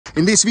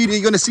In this video,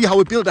 you're gonna see how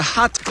we build a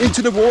hut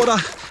into the water,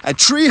 a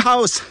tree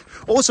house.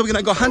 Also, we're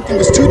gonna go hunting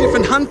with 2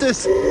 different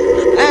hunters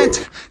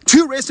and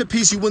 2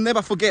 recipes you will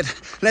never forget.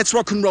 Let's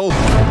rock and roll.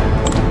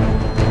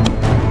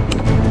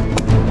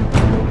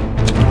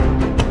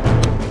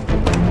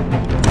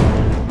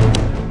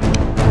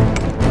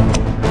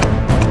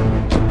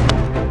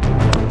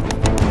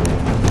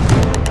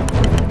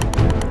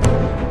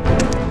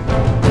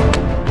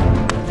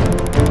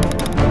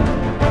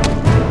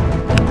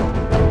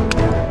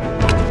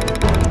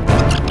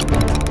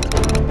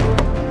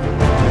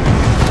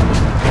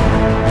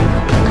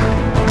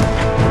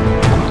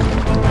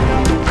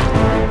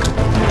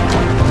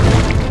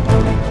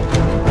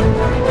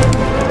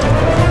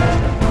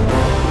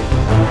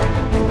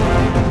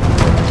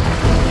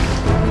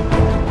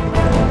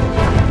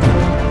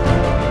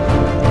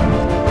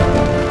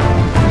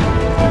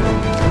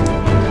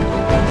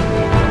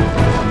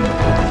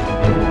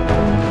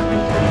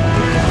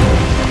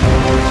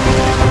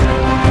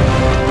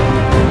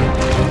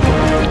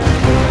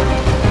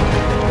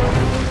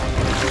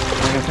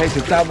 Face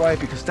it that way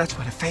because that's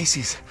where the face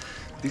is.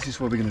 This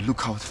is where we're gonna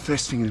look out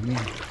first thing in the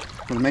morning.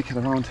 We're gonna make it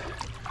around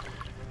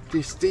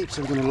this deep,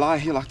 so we're gonna lie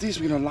here like this.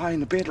 We're gonna lie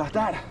in the bed like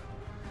that.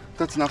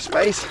 That's enough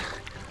space.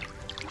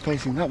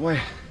 Facing that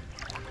way.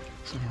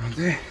 Somewhere around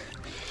there.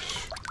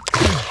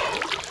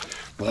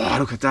 Wow,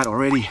 look at that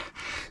already.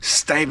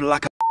 Stable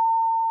like a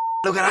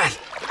look at that.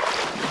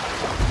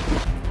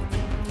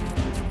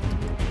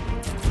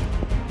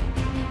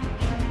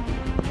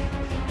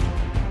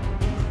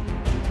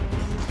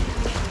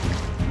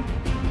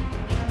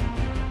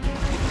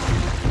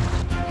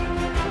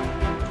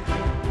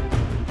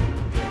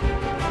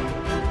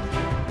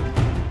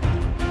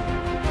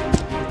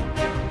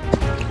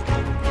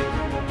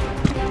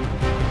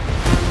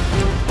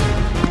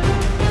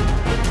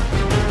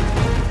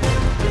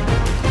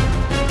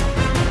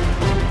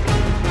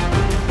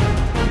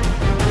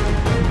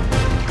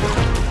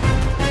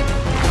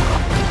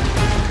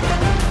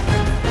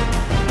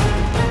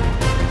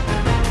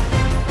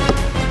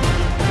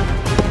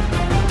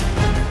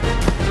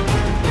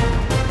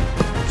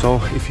 So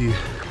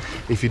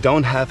if you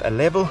don't have a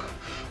level,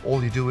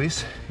 all you do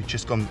is you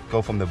just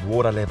go from the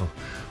water level.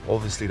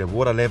 Obviously the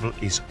water level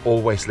is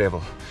always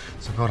level.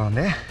 So go down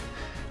there,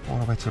 all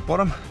the way to the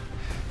bottom,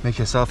 make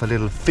yourself a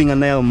little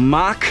fingernail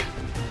mark.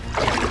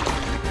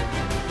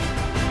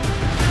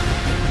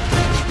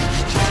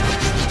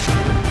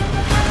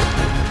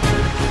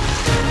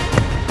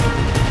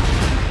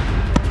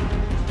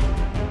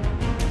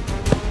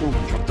 Boom,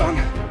 job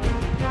done.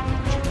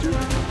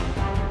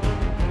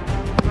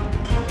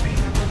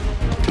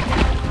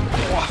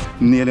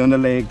 Nearly on the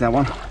leg, that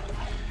one.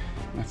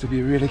 You have to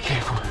be really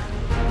careful.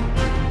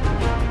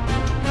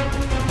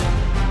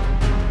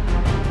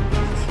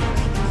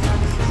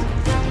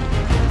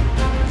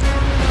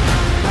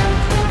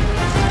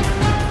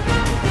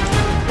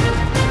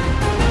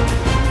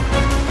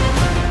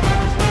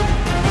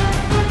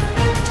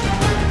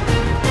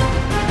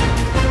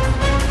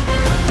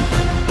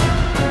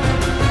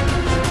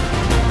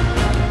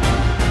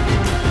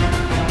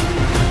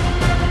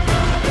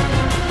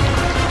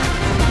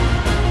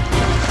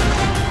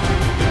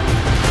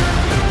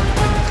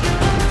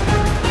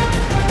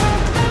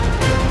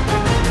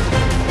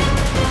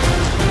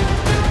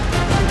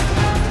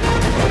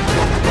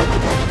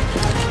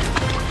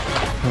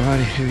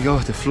 Alrighty, here we go,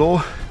 the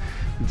floor.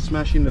 I'm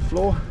smashing the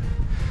floor.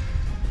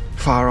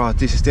 Far out,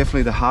 this is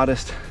definitely the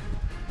hardest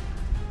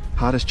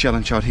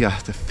challenge out here.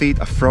 The feet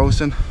are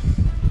frozen.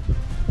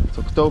 It's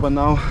October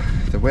now,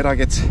 the weather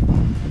gets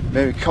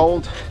very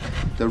cold.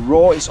 The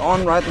roar is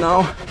on right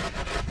now.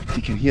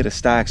 You can hear the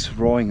stags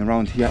roaring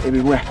around here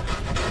everywhere.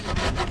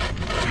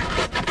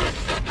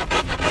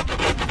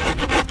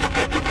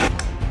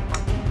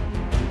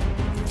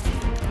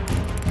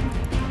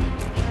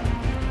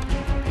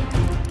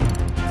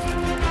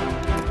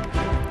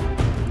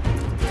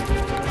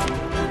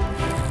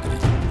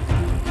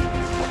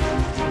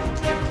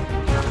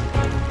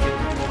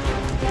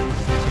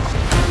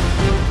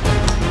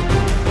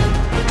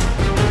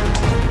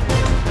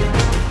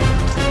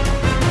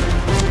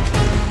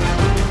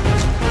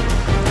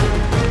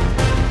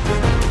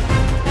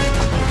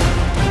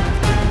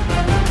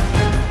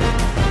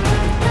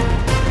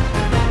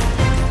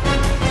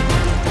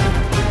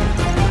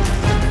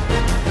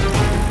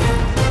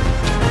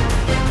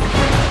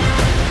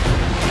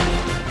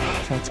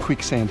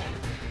 Quicksand.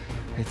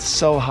 It's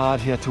so hard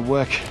here to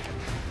work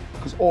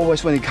because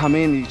always when you come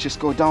in you just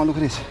go down. Look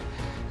at this,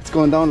 it's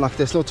going down like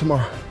there's no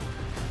tomorrow.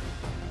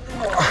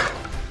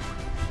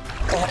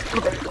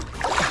 Look at it.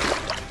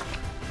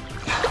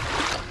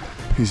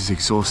 This is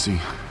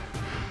exhausting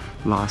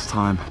last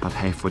time, but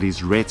hey, for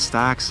these red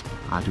stacks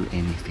I do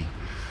anything.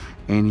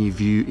 Any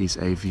view is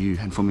a view,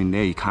 and from in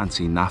there you can't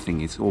see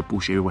nothing, it's all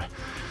bush everywhere.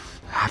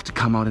 I have to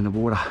come out in the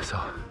water, so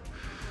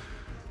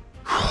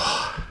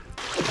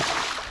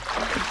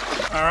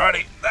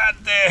alrighty, that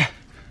there.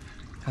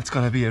 That's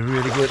gonna be a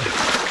really good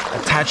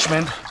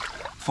attachment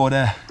for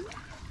the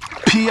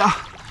pier.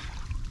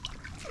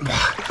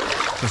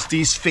 Because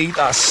these feet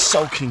are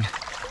soaking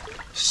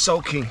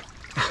soaking.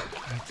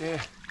 Right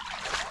there.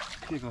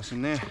 Here goes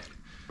in there.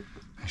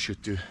 I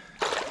should do.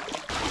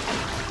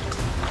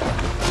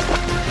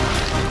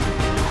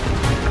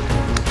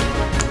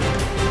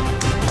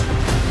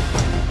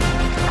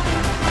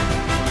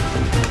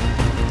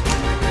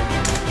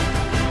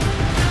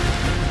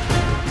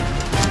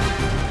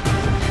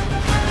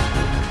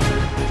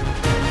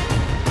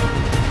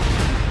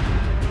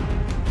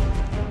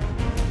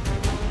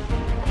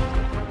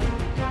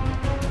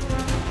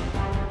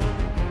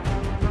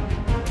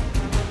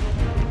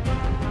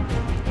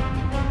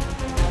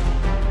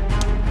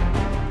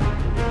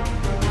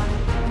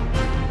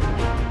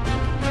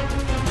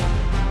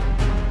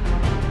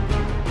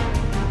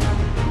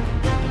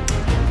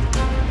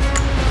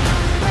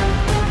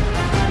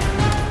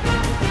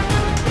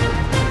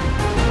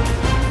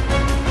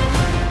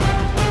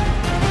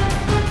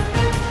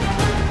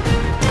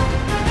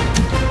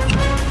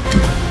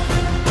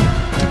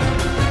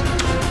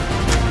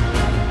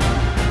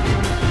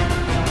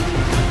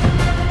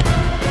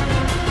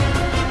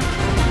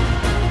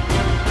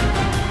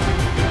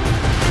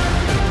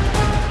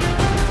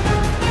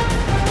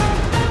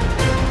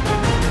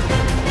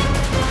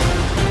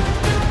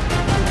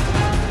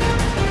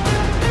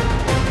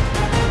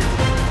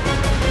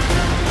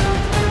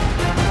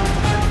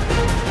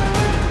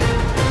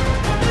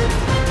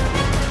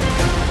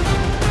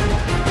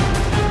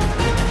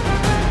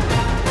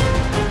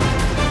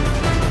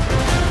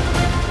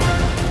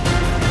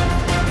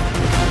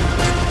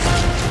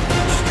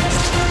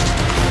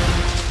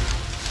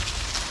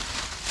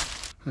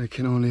 I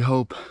can only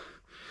hope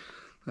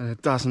that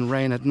it doesn't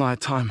rain at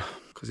night time,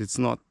 because it's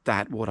not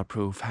that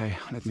waterproof, hey,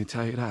 let me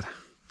tell you that.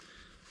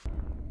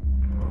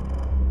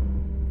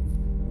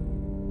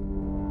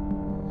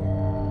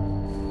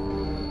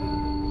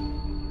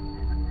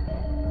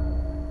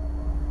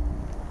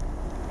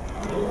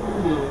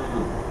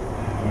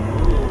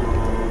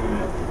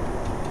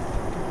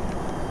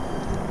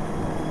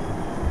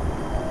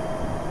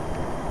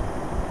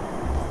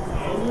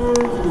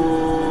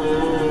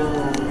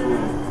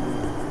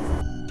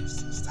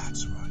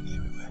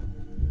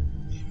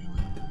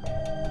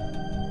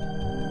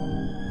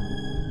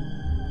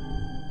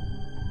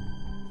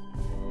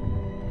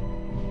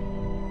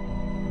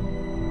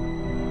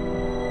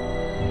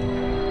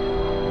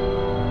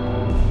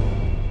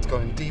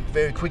 Going deep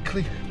very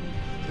quickly.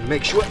 So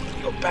make sure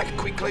you go back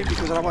quickly,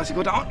 because otherwise you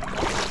go down.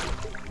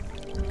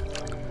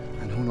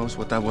 And who knows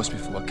what that was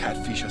before, a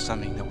catfish or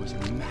something. That was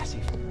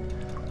massive.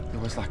 There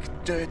was like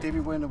dirt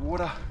everywhere in the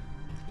water.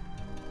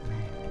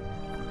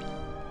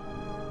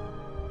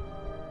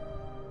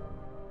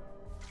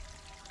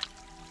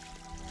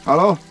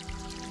 Hallo?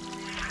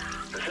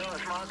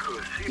 Servus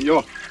Markus.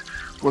 Ja,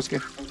 was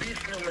geht? Wo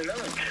bist du noch mal lang?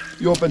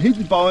 Ja, beim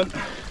Hintenbauen.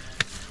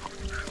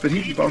 Beim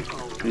Hintenbauen.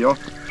 Ja.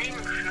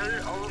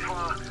 Schnell auf,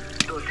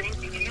 da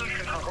sind die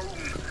Kirchen nach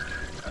oben.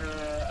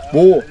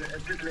 Wo? Ein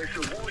bisschen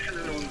so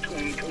wuseln und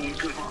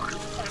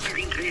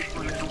unbedingt lässt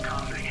man nicht so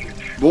kalt.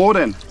 Wo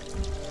denn?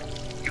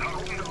 Ja,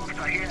 oben da auf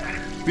daher.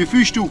 Wie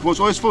viel Stück?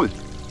 Was alles voll?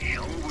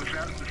 Ja, was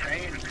werden das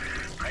sein?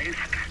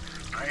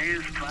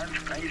 30,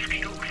 20, 30 Stück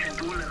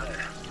sind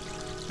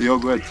alle. Ja,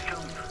 gut.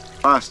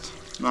 Passt.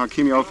 Na,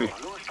 komm ich auf. Los,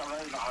 da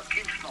weil nachher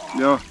kommst du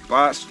noch. Ja,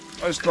 passt.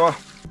 Alles klar.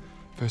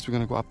 First we're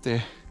gonna go up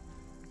there,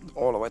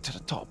 all the way to the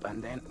top,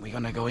 and then we're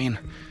gonna go in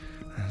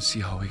and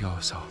see how we go.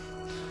 So,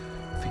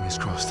 fingers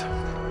crossed.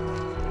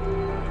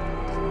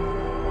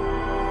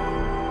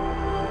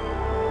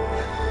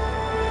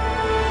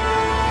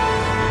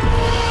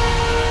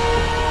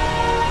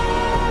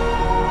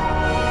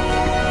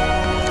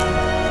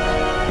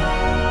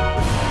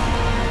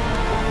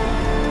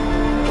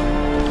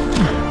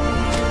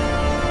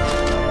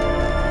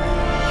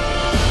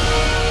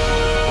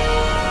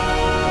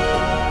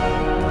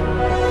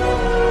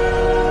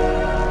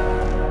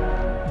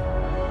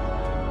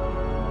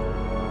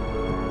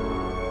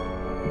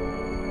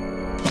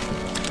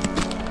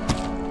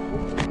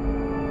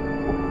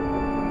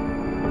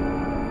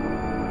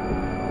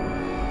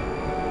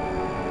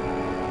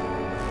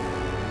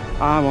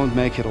 I won't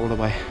make it all the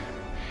way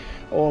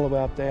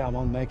up there. I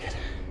won't make it.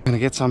 I'm gonna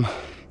get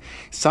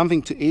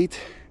something to eat.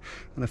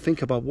 I'm gonna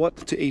think about what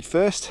to eat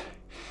first.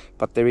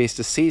 But there is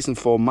the season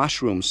for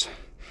mushrooms.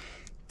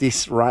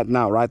 This right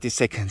now, right this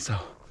second. So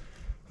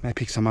I may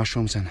pick some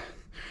mushrooms and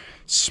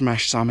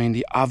smash some in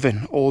the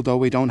oven. Although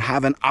we don't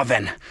have an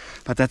oven,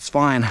 but that's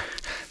fine.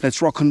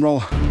 Let's rock and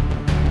roll.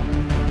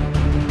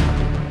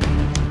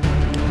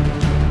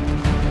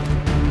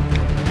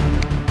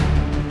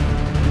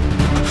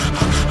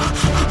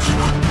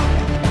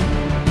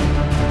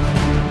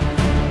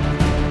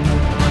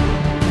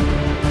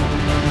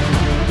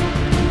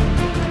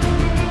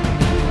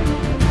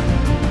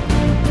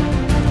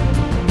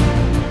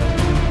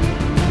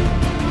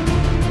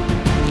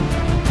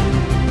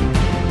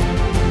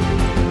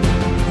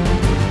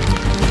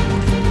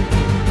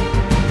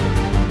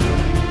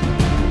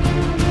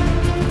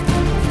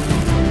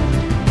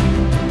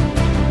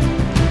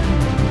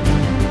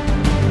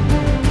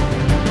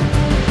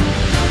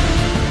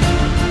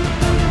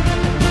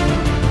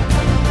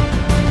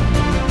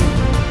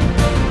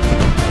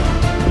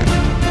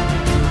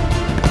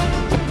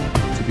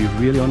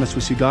 really honest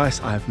with you guys,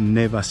 I have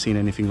never seen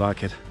anything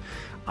like it.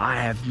 I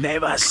have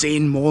never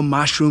seen more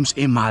mushrooms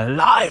in my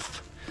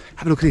life.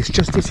 Have a look at this,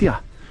 just this here.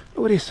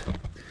 Look at this.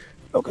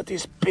 Look at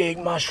these big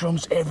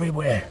mushrooms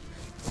everywhere.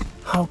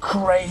 How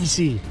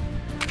crazy.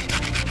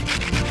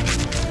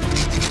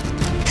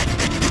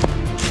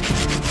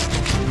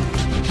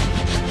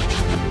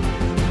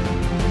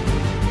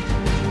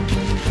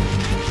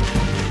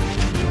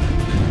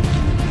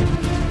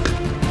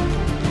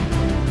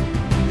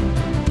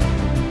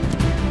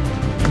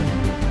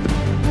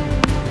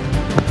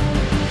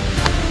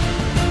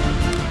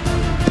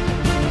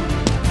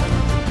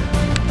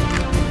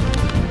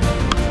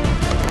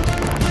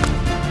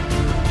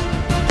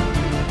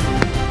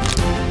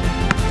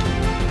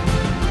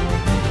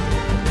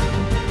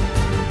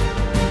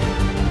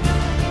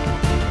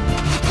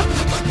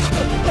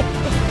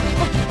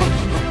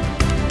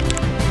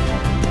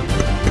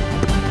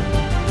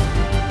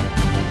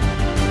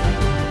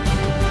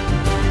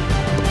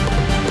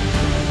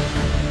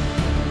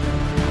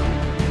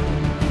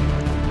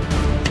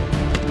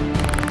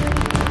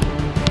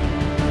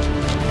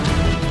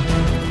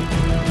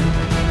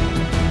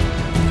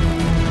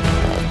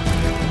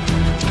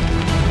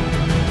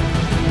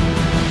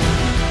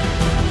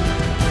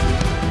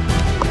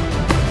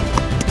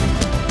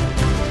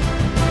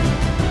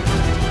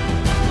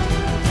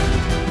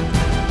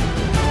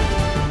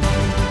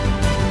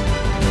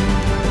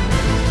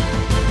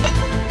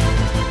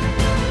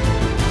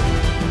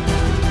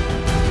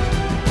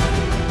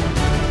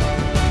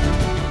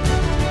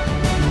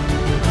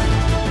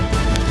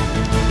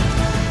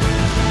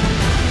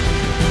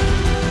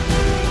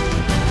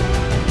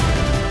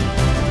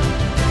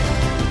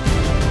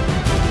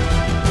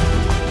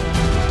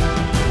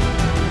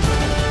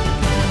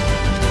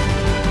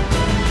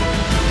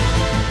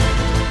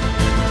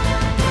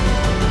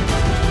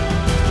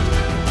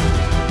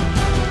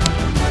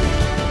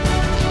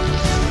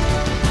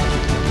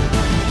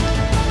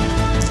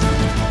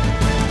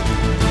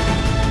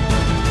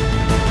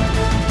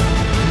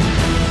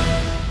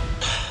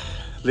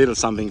 Little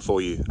something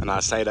for you, and I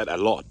say that a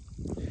lot.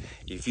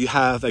 If you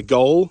have a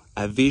goal,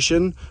 a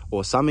vision,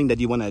 or something that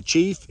you want to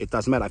achieve, it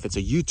doesn't matter if it's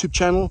a YouTube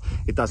channel,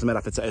 it doesn't matter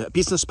if it's a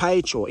business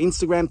page or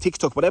Instagram,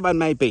 TikTok, whatever it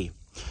may be,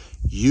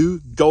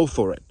 you go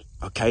for it,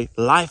 okay?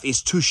 Life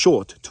is too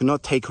short to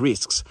not take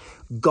risks.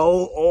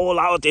 Go all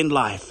out in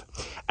life,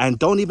 and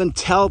don't even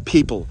tell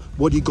people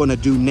what you're gonna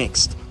do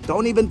next.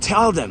 Don't even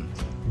tell them.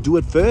 Do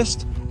it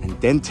first and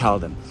then tell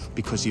them,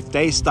 because if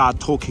they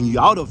start talking you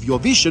out of your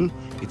vision,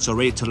 it's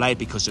already too late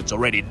because it's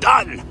already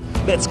done.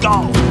 Let's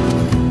go.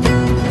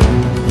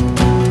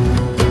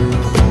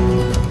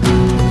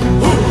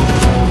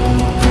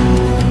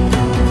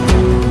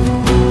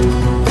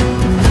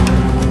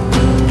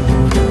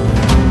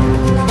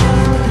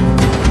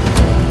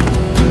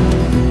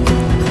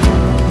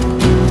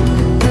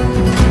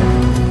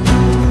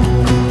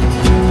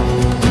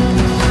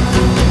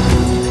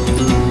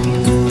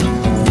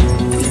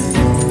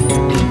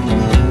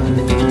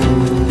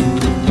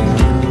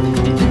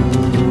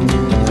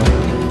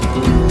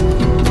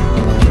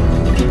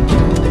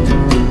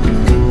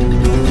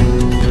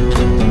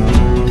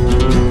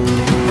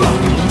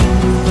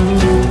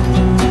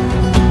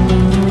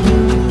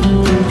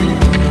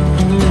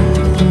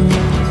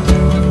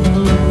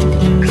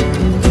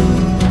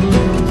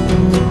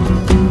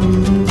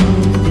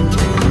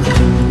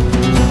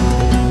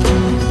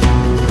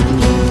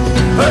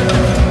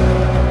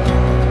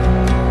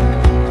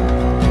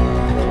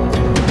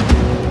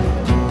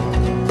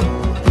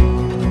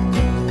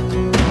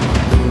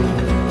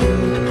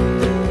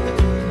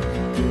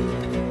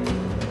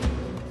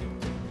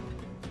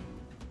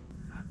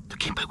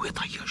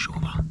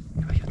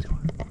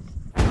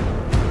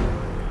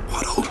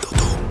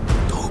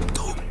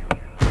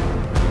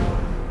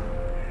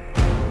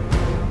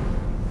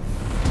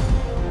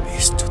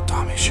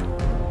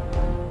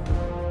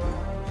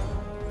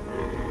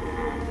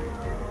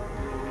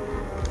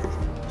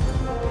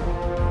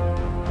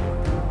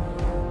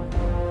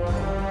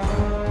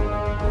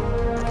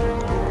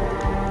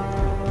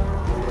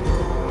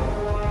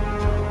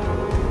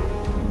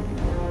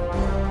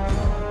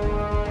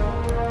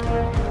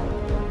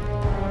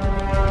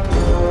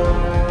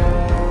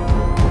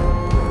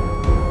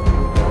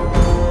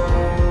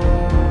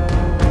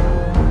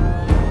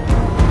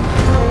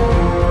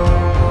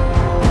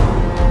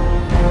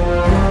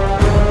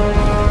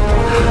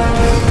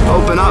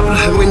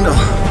 Window.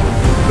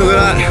 Look at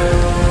that.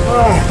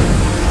 Oh.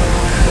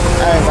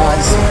 Hey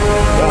guys,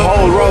 the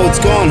whole road's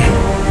gone.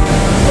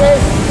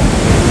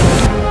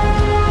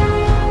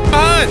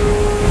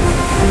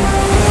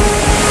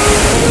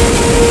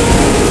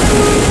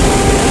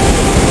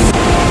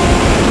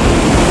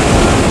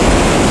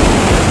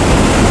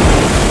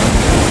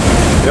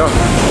 Yeah.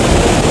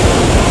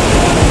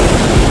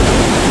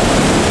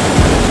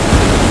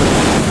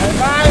 Hey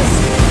guys,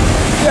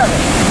 yeah.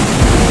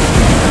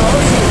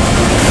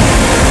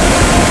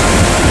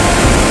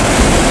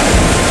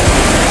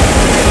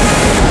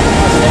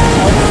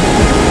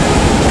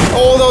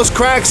 All those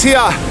cracks here,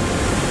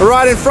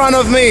 right in front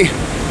of me.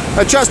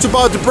 are just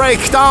about to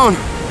break down.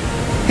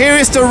 Here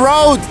is the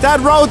road. That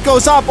road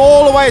goes up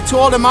all the way to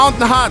all the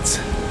mountain huts.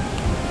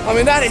 I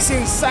mean, that is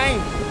insane.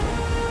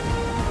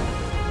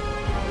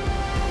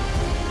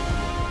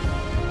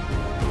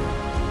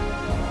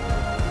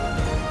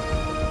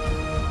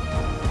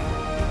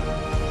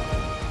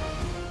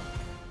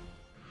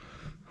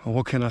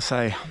 What can I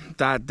say?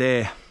 That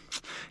there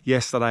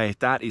yesterday,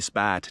 that is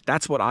bad.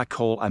 That's what I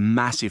call a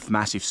massive,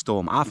 massive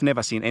storm. I've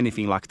never seen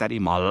anything like that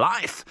in my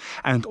life.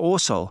 And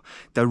also,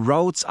 the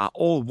roads are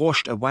all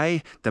washed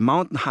away. The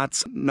mountain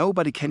huts,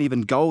 nobody can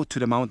even go to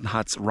the mountain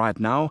huts right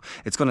now.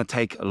 It's going to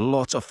take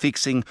lots of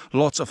fixing,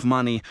 lots of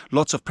money,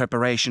 lots of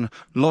preparation,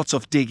 lots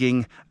of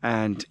digging,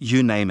 and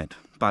you name it.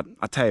 But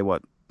I tell you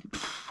what,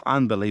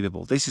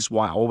 unbelievable. This is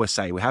why I always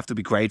say we have to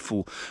be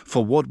grateful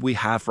for what we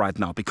have right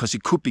now, because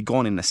it could be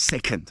gone in a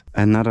second.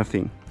 Another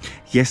thing,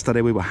 yesterday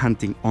we were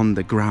hunting on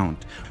the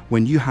ground.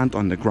 When you hunt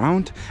on the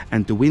ground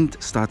and the wind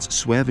starts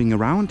swerving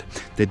around,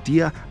 the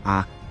deer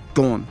are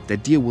gone. The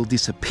deer will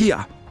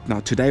disappear.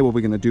 Now today what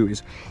we're going to do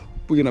is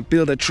we're going to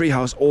build a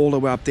treehouse all the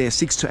way up there,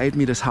 6 to 8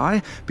 meters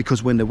high,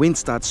 because when the wind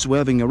starts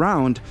swerving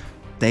around,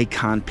 they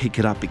can't pick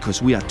it up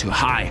because we are too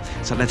high.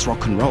 So let's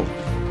rock and roll.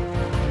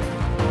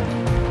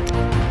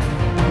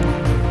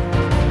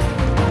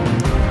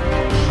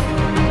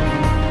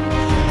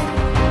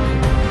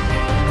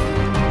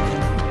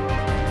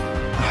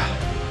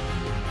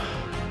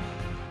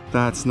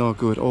 That's not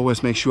good.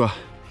 Always make sure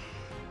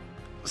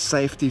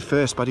safety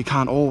first, but you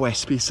can't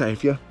always be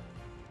safe, yeah?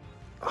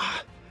 All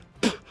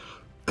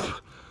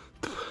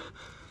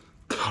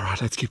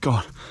right, let's keep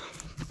going.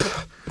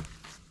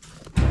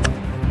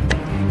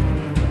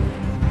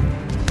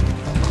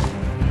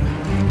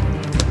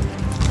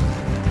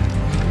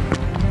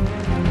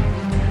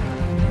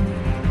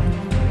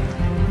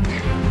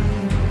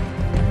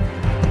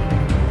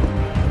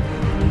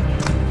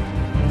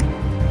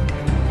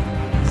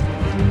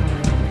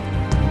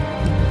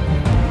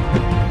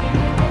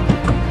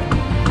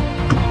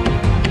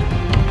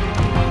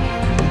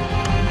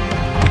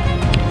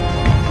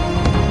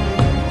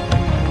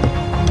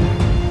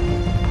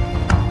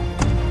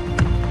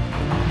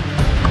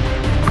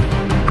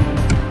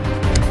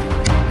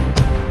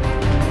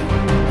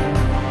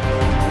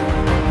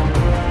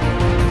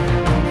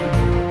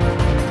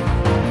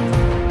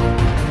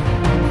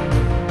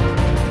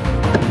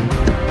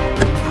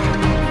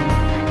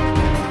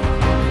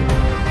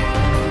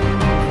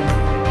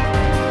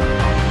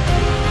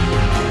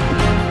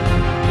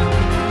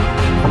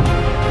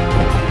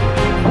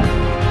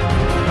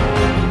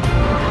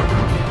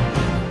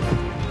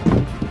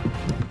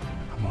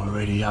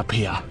 Up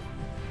here.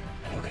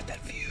 Look at that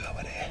view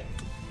over there.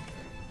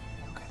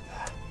 Look at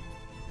that.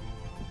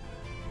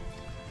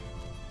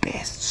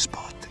 Best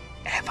spot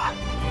ever.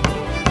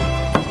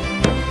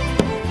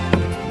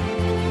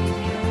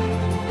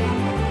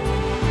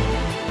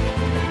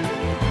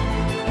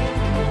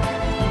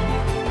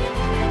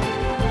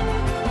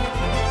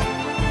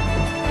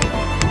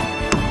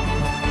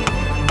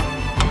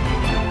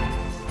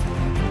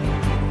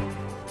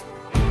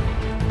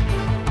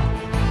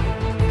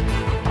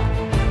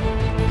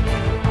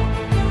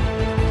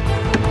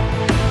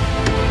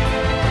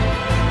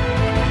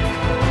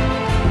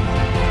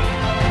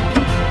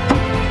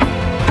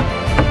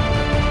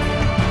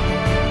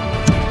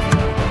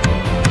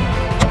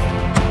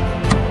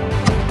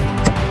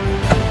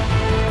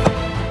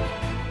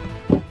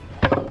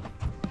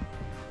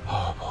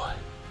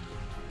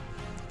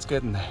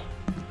 Getting there.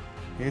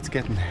 It's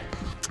getting there.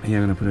 Here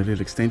I'm gonna put a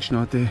little extension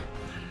out there,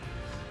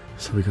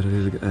 so we got a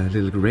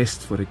little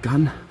rest for the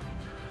gun.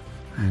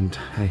 And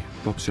hey,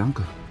 Bob's your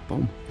uncle.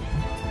 Boom.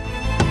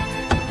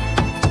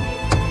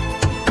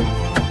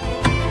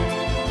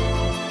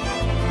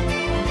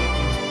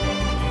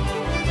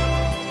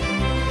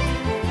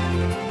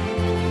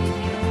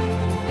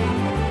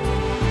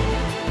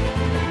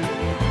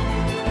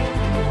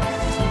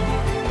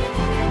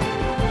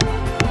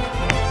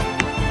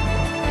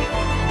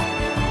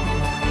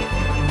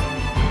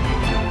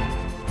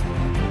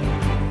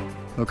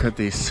 Look at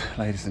this,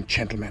 ladies and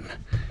gentlemen.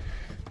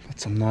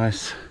 Got some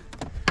nice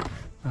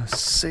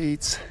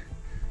seats.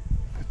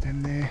 Put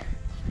them there.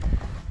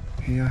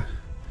 Here,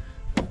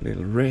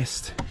 little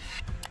rest.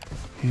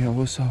 Here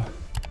also,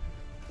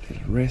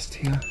 little rest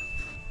here.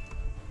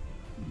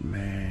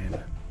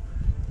 Man.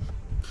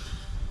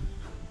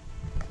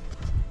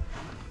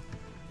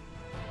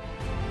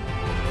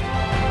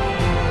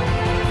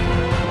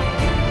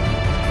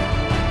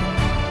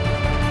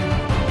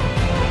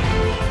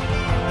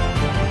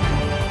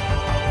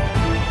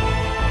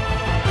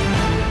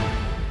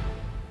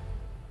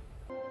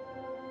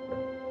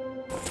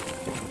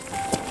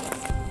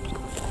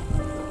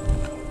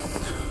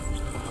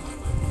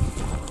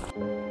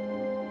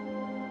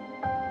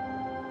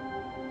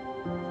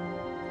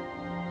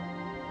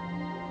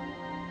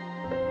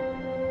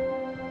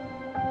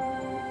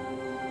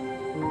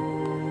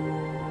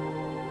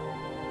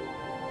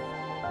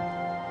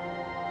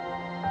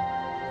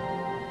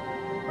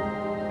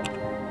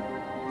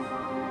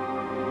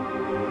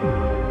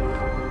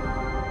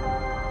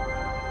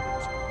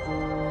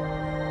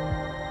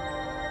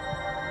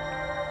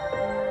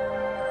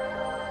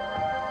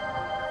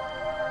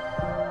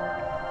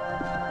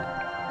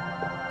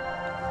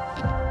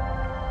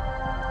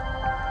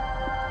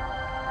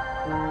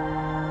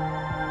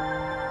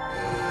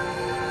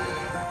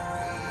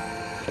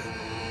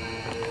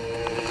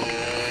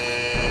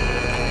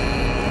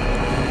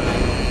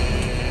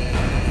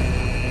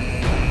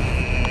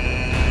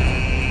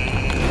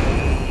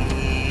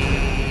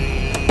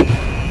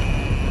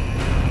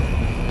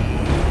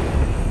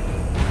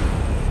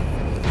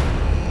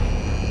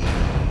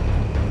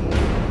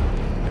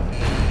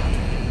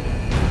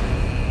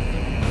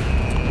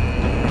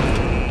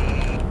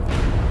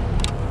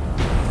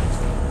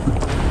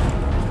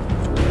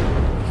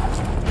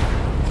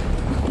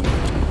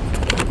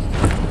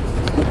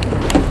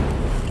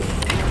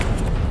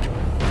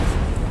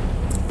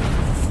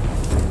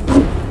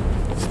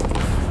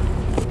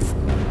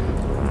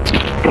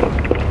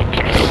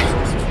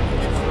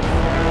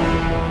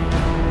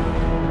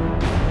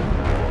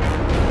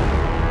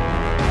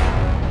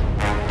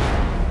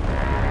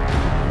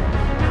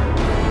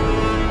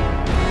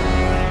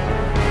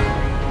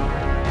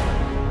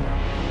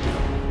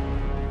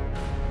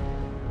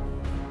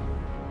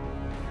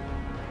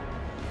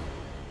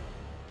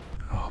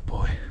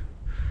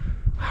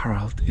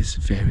 Harald is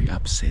very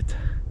upset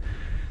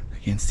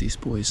against these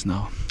boys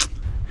now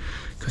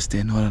because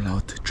they're not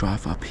allowed to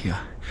drive up here.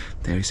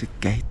 There is a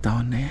gate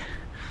down there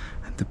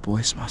and the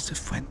boys must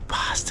have went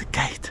past the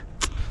gate.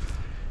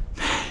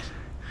 Man.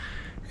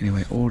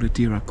 Anyway, all the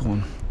deer are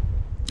gone,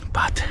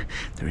 but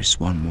there is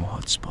one more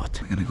hot spot.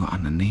 We're gonna go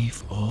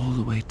underneath all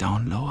the way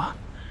down lower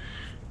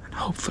and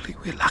hopefully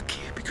we're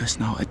lucky because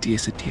now a deer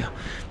is a deer.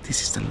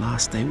 This is the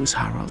last day with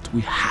Harald.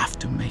 We have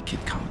to make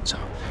it count, so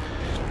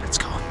let's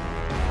go.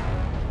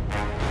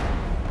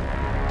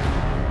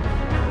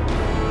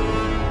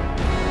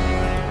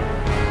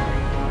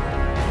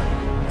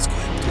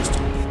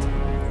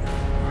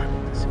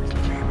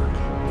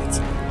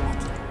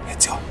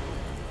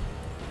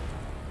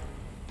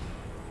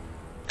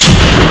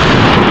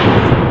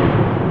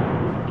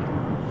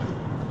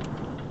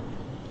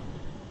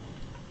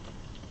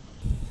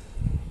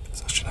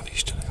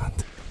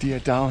 Deer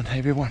down,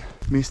 everyone.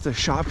 Mr.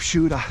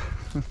 Sharpshooter.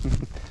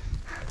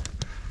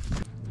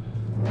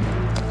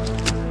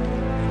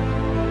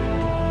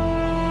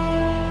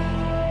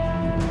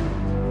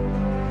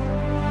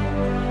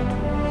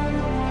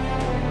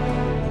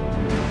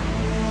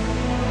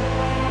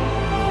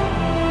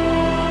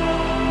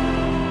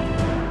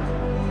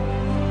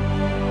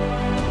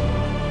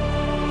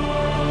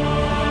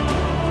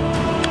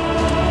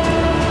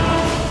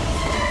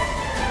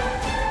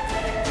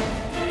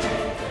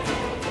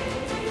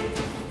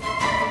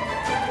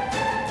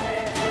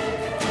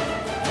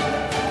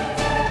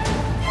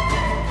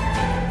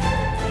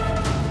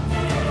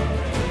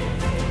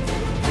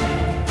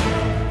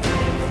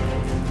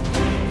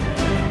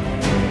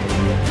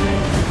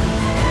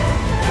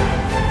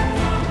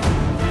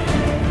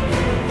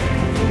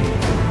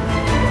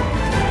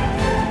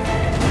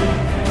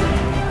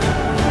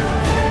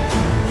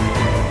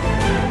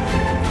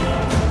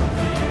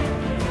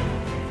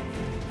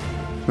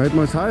 Weit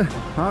mal Hall,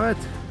 Harald.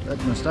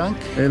 Weit mal Dank.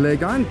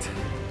 Elegant.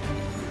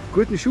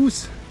 Guten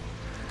Schuss.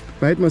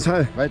 Weit mal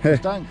Hall. Weit mal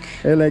Dank.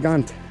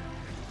 Elegant.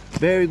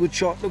 Very good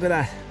shot, look at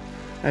that.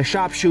 A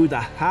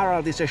sharpshooter.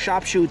 Harald is a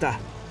sharpshooter.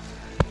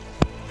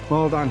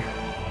 Well done.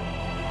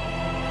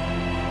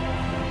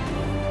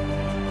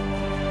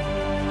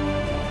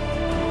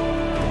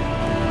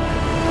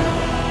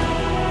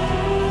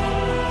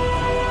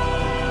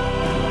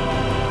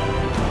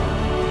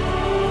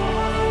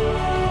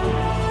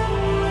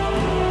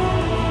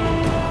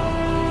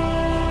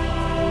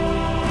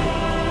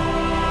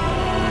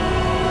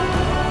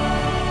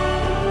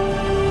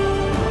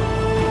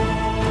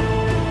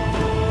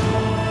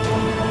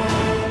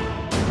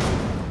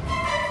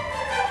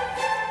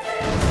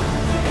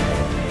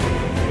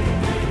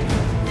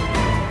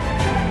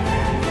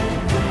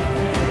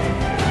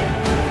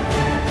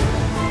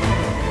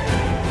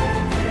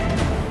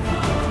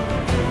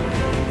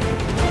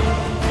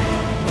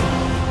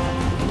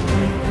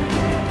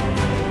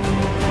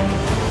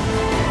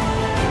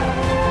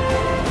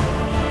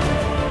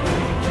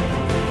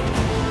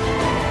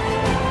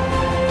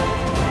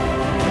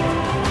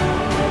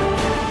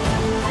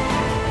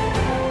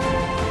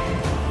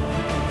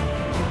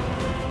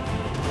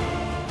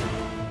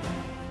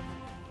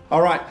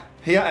 All right,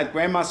 here at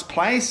Grandma's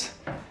place,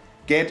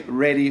 get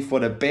ready for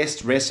the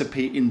best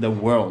recipe in the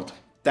world.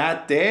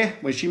 That there,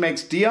 when she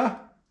makes deer,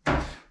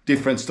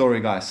 different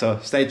story, guys. So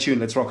stay tuned,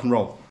 let's rock and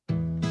roll.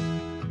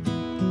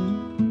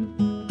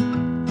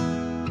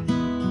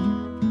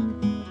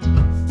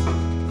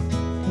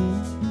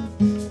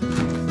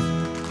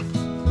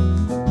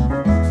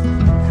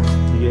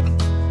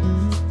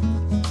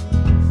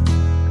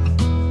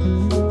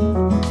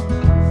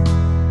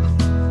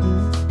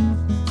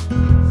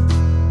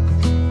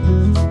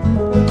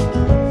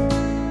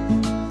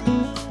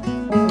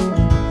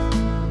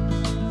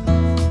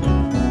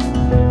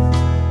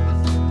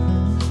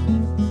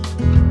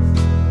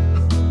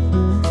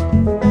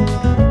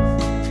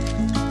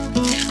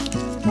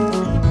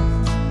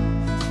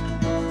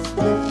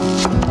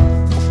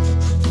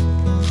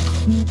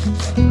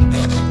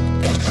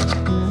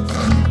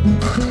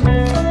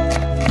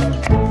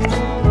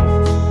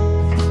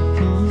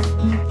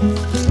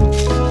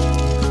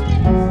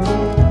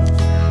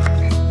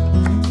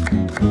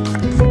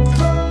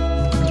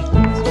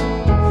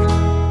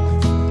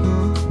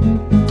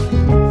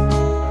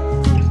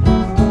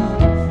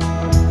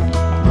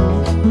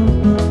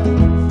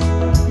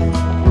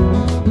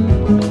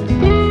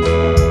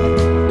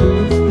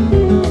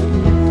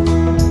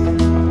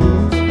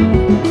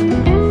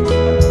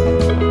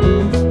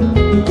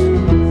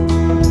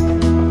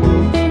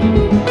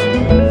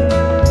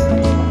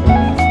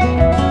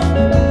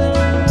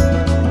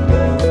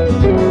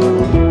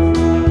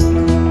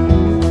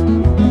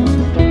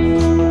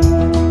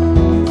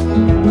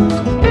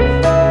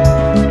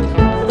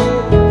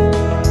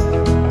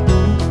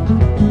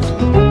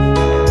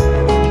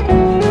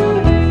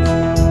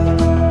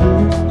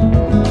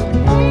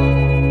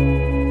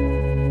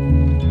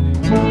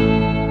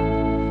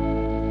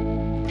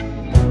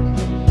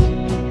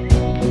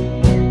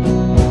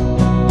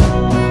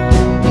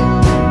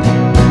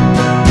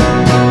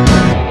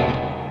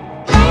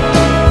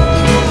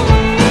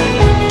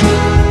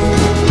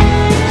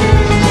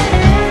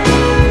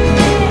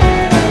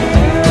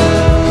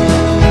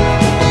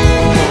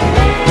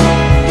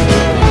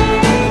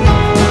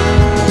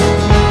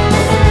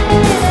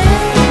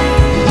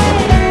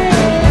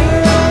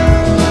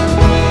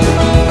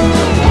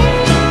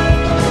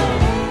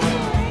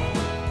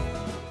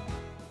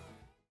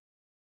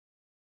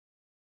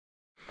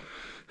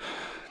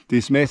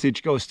 This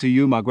message goes to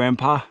you, my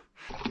grandpa.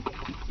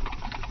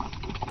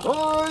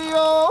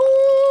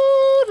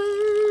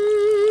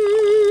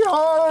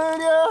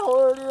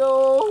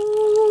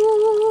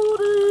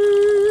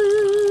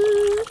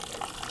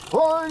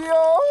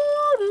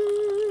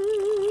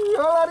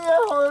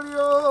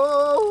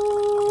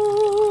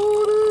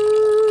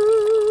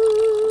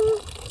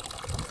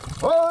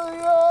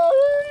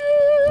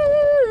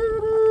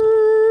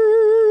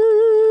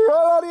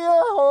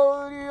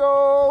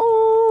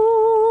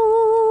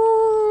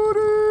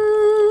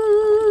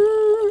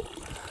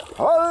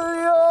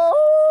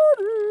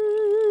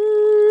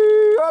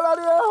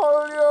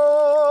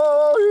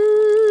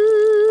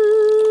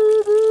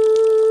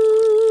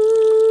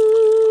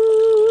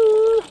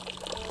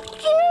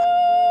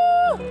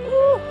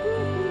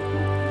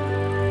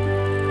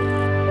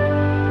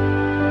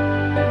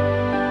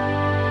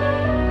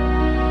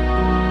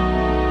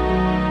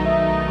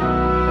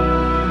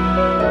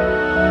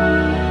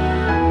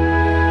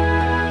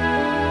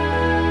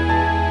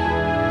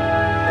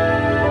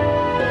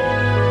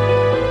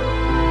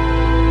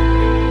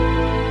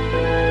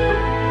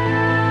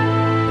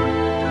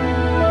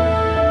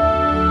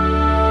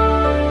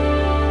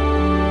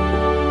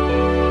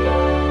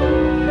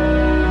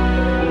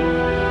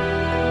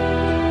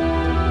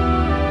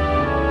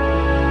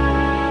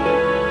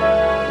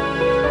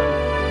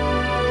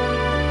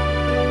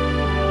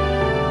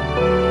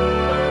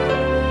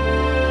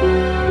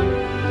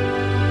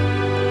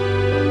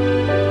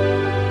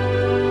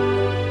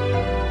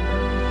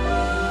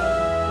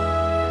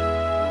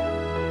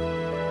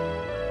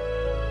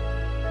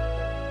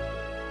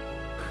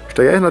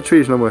 Steig af, når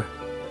Twischen nochmal.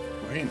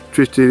 Wohin?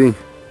 Twischen die Ding.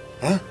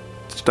 Hä?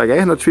 Steig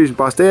af, når Twischen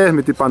passt der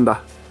mit die Banda.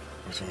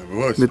 Also,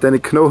 was? Mit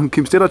deinen Knochen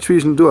kommst du da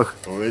Twischen durch.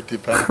 Da wird die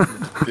Banden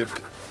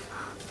gibt.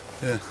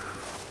 Ja.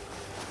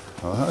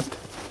 Was?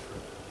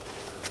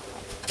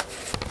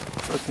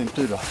 Was nimmst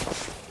du da?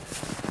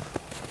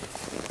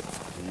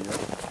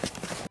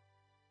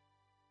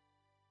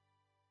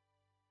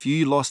 If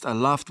you lost a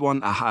loved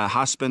one, a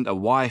husband, a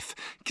wife,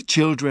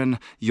 children,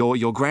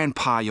 your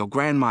grandpa, your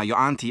grandma, your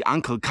auntie,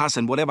 uncle,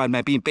 cousin, whatever it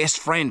may be, best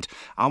friend,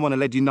 I want to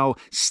let you know,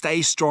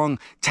 stay strong,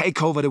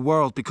 take over the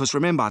world, because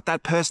remember,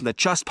 that person that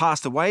just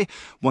passed away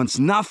wants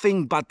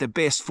nothing but the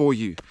best for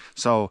you.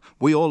 So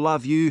we all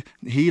love you,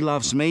 he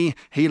loves me,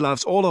 he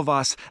loves all of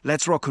us.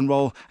 Let's rock and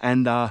roll,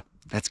 and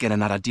let's get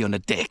another deer on the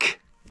deck.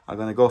 I'm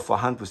gonna go for a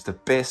hunt with the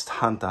best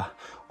hunter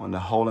on the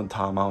whole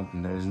entire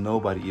mountain. There is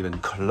nobody even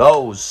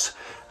close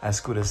as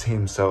good as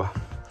him, so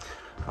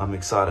I'm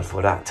excited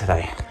for that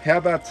today.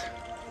 Herbert,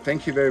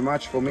 thank you very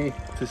much for me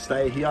to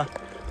stay here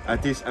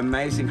at this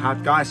amazing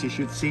hut. Guys, you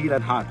should see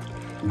that hut.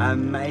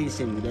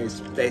 Amazing.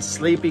 There's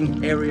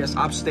sleeping areas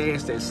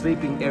upstairs, there's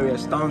sleeping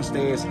areas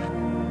downstairs.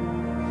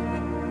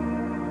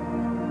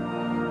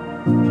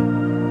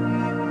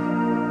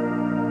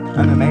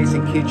 An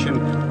amazing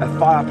kitchen, a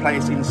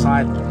fireplace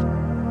inside.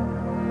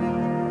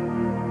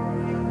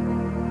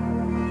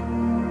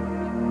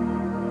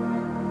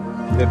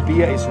 The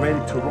beer is ready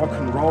to rock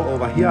and roll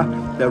over here.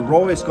 The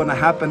roar is gonna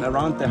happen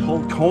around the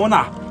whole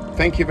corner.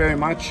 Thank you very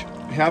much,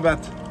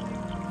 Herbert,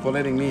 for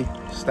letting me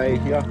stay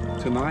here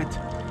tonight.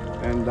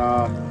 And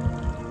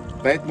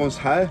Weidmanns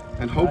Heil,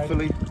 and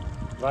hopefully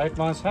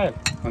Weidmanns Heil.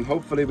 And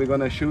hopefully we're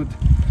gonna shoot.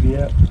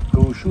 Wir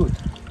go shoot.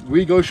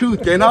 We go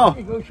shoot, genau.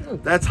 We go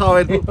shoot. That's how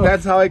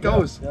it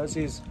goes. This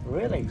is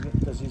really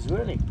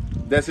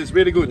This is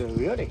really good.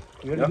 really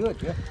Yeah. good.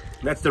 Yeah.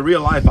 That's the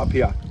real life up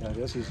here. Yeah,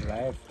 this is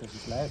life. This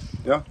is life.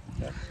 Yeah.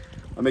 Yeah.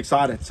 I'm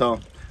excited. So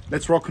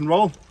let's rock and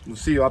roll. We'll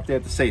see you up there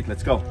at the seat.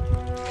 Let's go.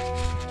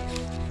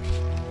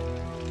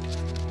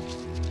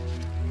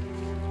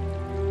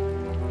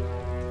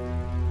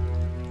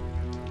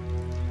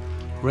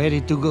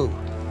 Ready to go.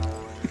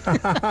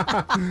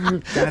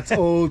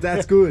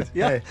 That's good.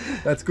 Yeah, hey,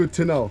 that's good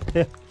to know.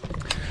 Yeah.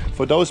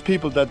 For those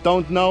people that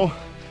don't know,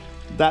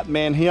 that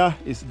man here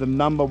is the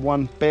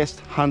 #1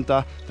 best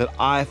hunter that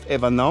I've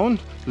ever known,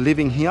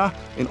 living here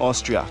in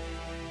Austria.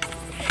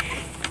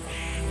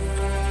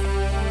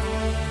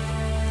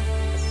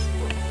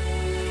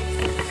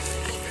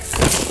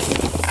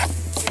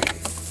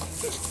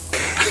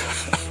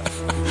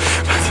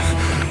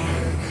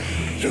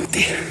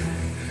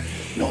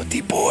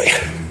 Naughty boy.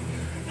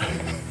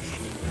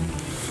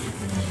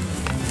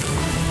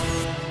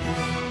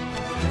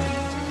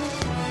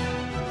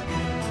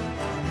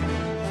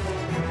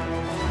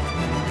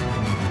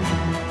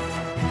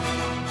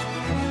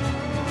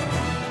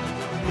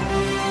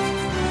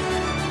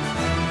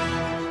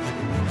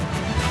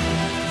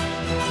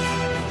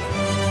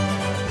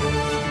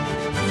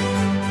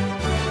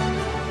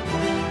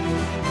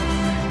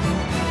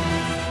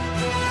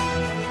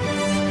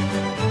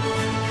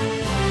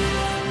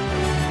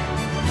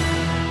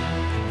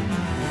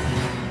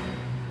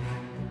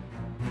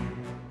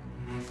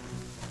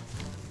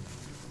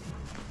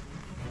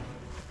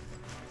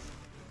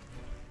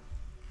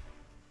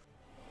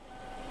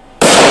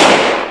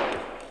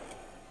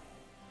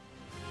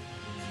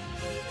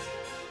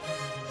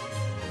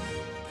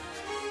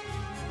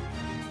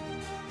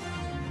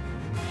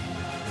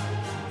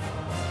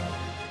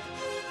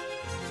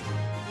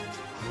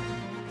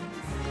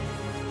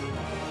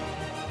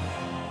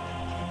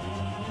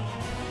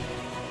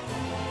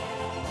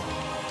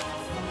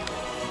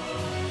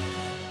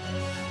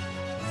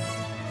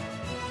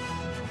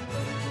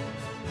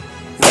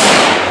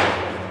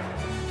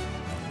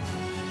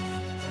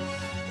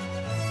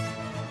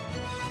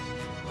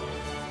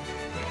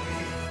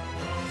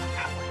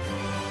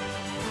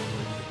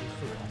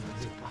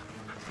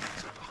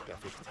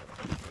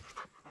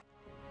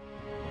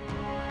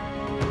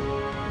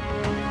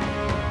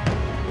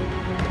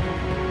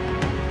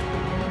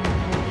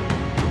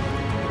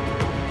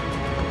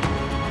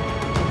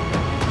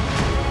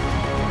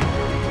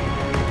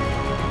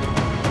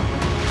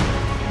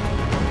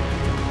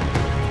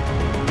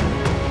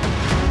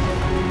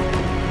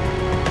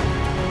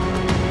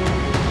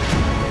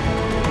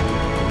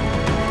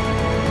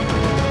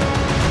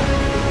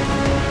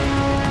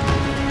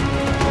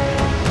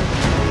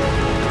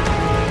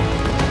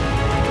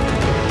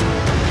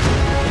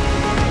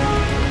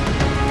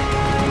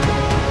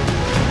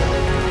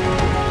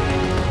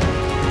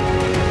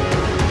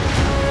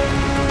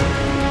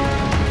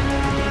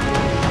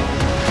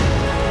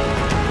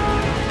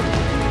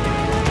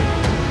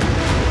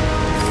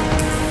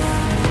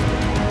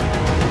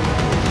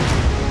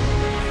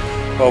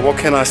 Well, what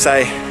can I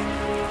say?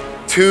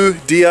 2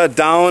 deer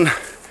down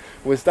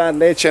with that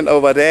legend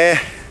over there.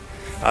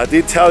 I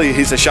did tell you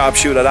he's a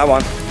sharpshooter, that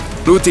one.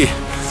 Luti,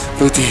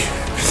 Luti,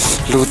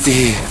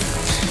 Luti.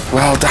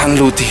 Well done,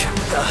 Luti.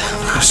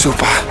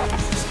 Super.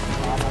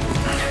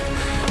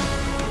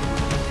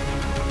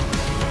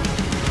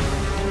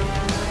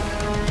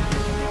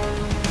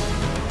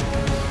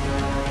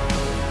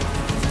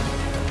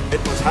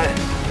 Etwas high.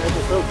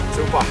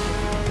 Super.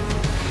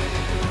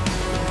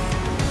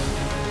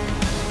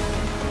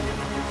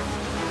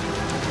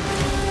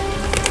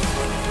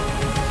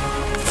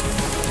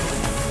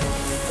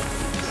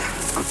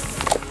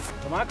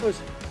 Markus,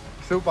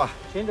 Super.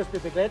 schön, dass du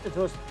mich begleitet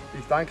hast.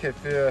 Ich danke,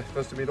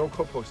 dass du mich da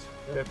gehabt hast.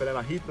 Ja. Bei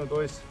deiner Hitten und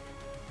alles.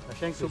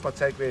 Super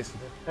Zeit gewesen.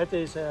 Heute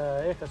ist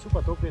echt ein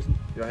super Tag gewesen.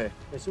 Ja, hey.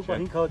 Super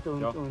hingehauen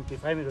und ich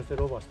freue mich, dass du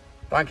da warst.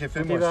 Danke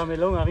vielmals. Ich werde mich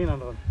lange erinnern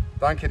dran.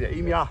 Danke dir.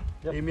 Im Jahr.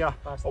 Ja, Im Jahr.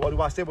 Passt. Aber du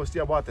weißt ja, was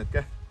dir erwartet,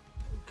 gell?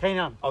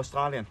 Keine Ahnung.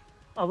 Australien.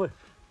 Aber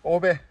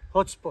Oben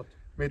Hotspot.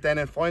 mit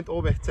deinem Freund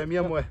oben zu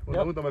mir mal und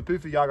ja. unter meinem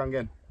Büffeljahrgang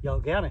gehen. Ja,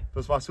 gerne.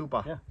 Das war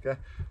super. Ja. Gell?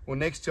 Und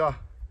nächstes Jahr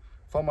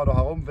fahren wir da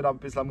herum wieder ein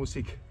bisschen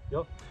Musik.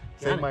 Ja,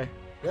 Sehen gerne.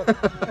 wir. Ja.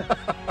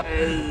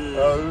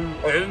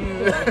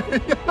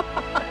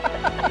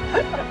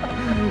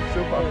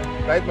 Super.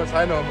 Reiten wir es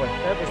rein noch einmal.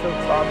 Ja, das ist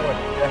doch Zweimal.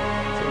 Ja.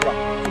 Super.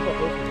 super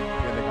Profi.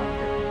 Ja, lecker.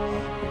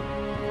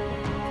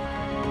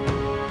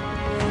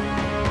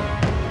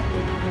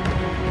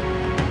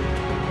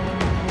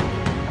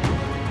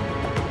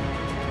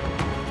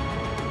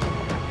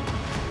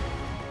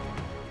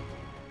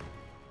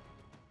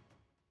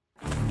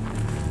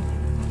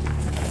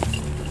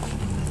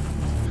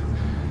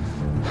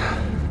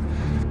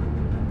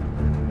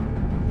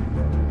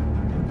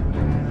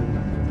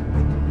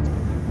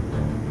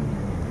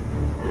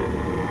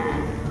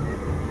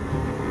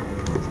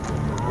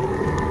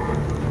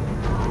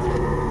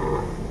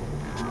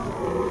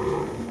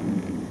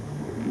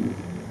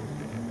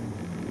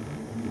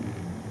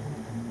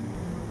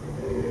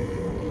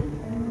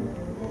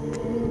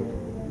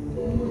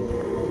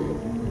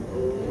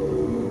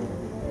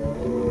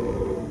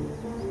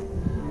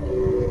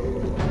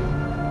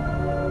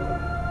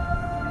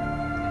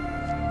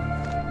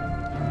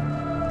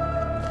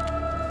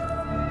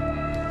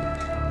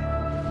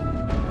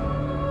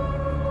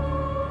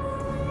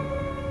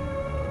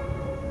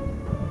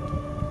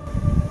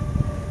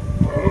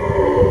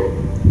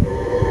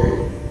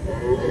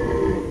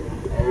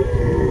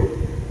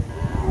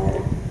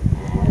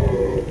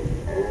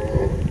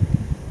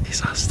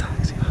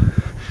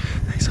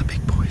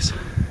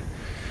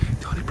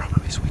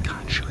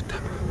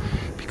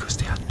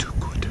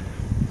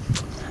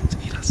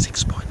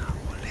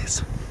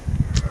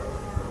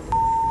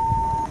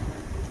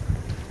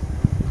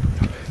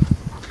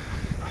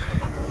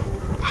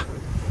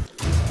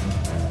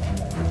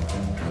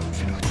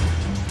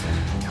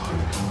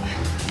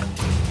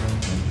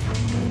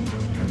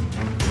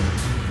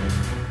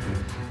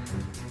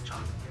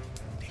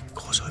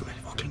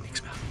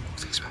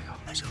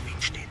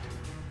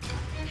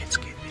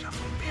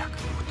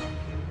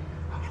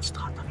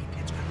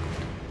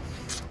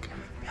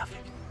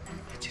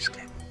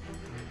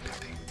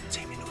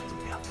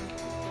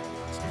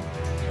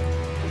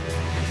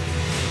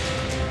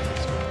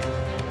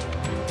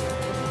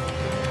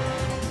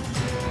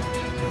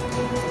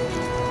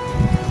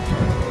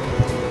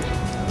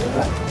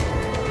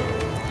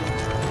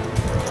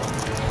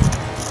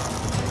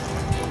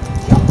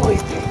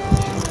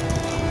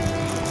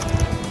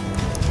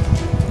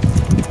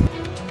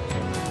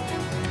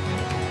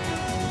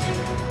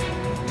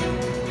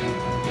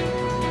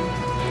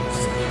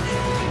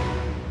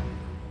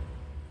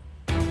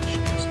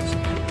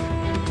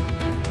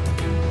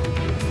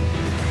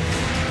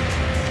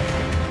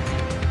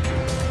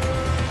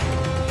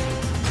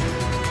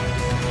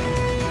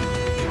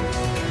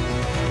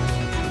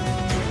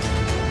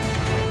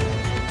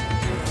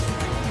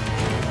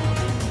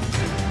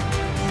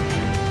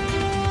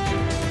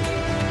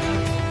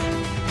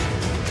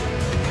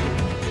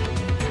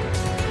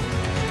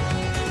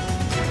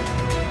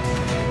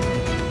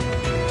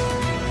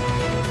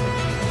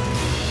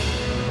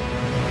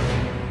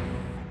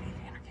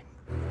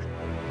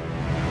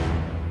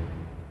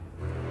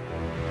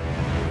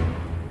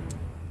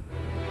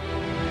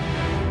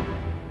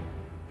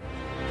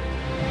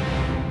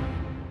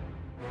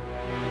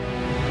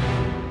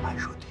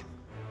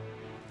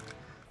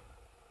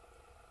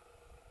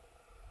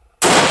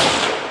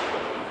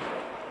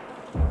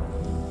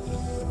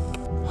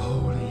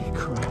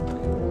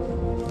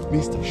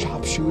 Mr.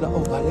 Sharpshooter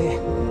over there.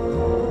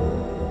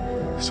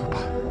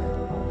 Super.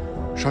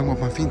 Schauen wir, ob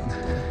wir ihn finden.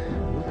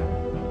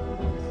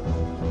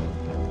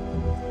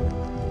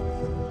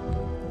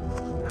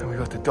 And we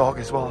got the dog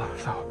as well.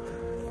 So.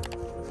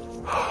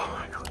 Oh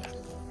my God.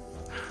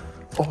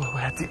 All the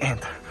way at the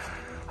end.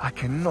 I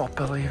cannot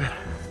believe it.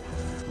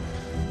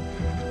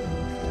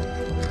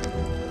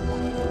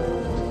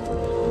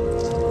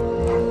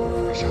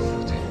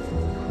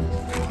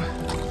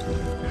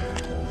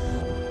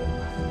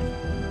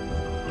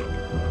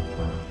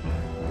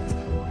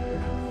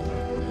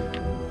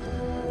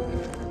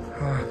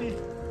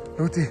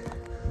 Luti.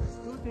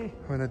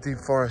 We're in a deep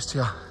forest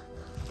here.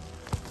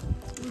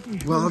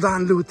 Well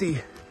done, Luti.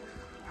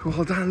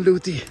 Well done,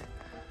 Luti.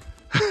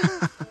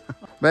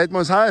 Weet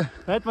ons heil.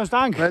 Weet ons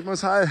dank. Weet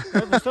ons heil.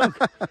 Weet ons dank.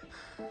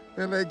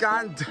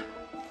 Elegant.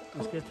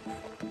 Das geht.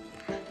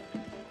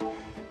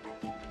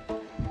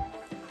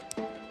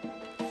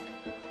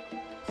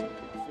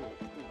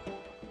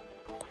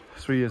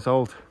 Three years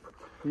old.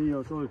 3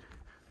 years old.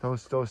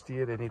 Those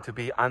deer, they need to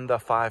be under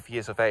 5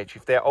 years of age.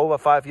 If they're over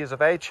 5 years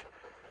of age,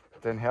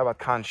 then Herbert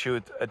can't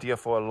shoot a deer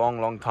for a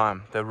long, long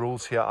time. The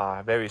rules here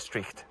are very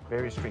strict,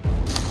 very strict.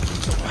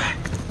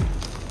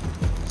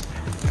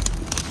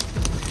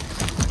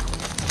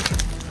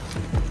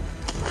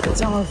 Jetzt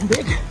sind wir auf dem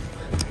Weg.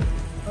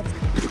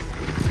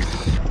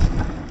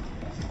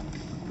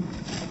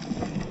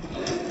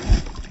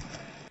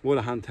 What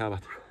a hunt,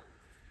 Herbert.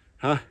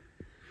 Huh?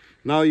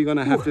 Now you're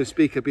gonna have to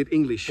speak a bit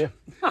English. Yeah.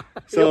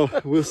 So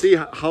we'll see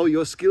how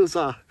your skills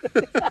are.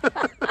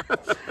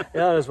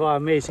 Ja, das war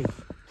amazing.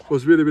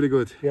 Was really, really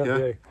good. Ja,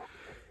 very.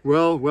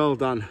 Well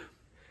done.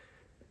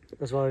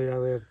 Das war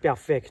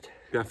perfekt.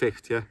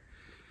 Perfect, yeah.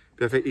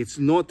 Perfect. It's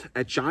not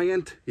a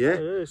giant, yeah,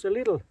 It's a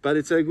little. but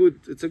it's a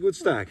good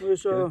stag.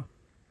 It's a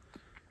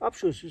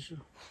Abschuss.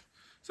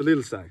 It's a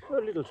little stag.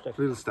 A little step.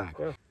 Little stag.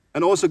 Yeah.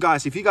 And also,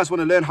 guys, if you guys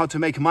want to learn how to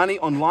make money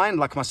online,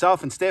 like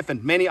myself and Steph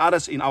and many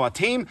others in our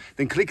team,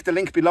 then click the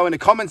link below in the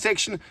comment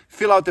section,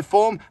 fill out the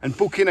form and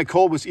book in a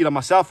call with either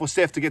myself or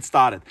Steph to get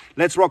started.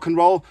 Let's rock and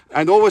roll.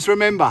 And always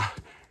remember,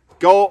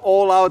 go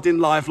all out in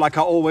life, like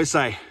I always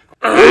say.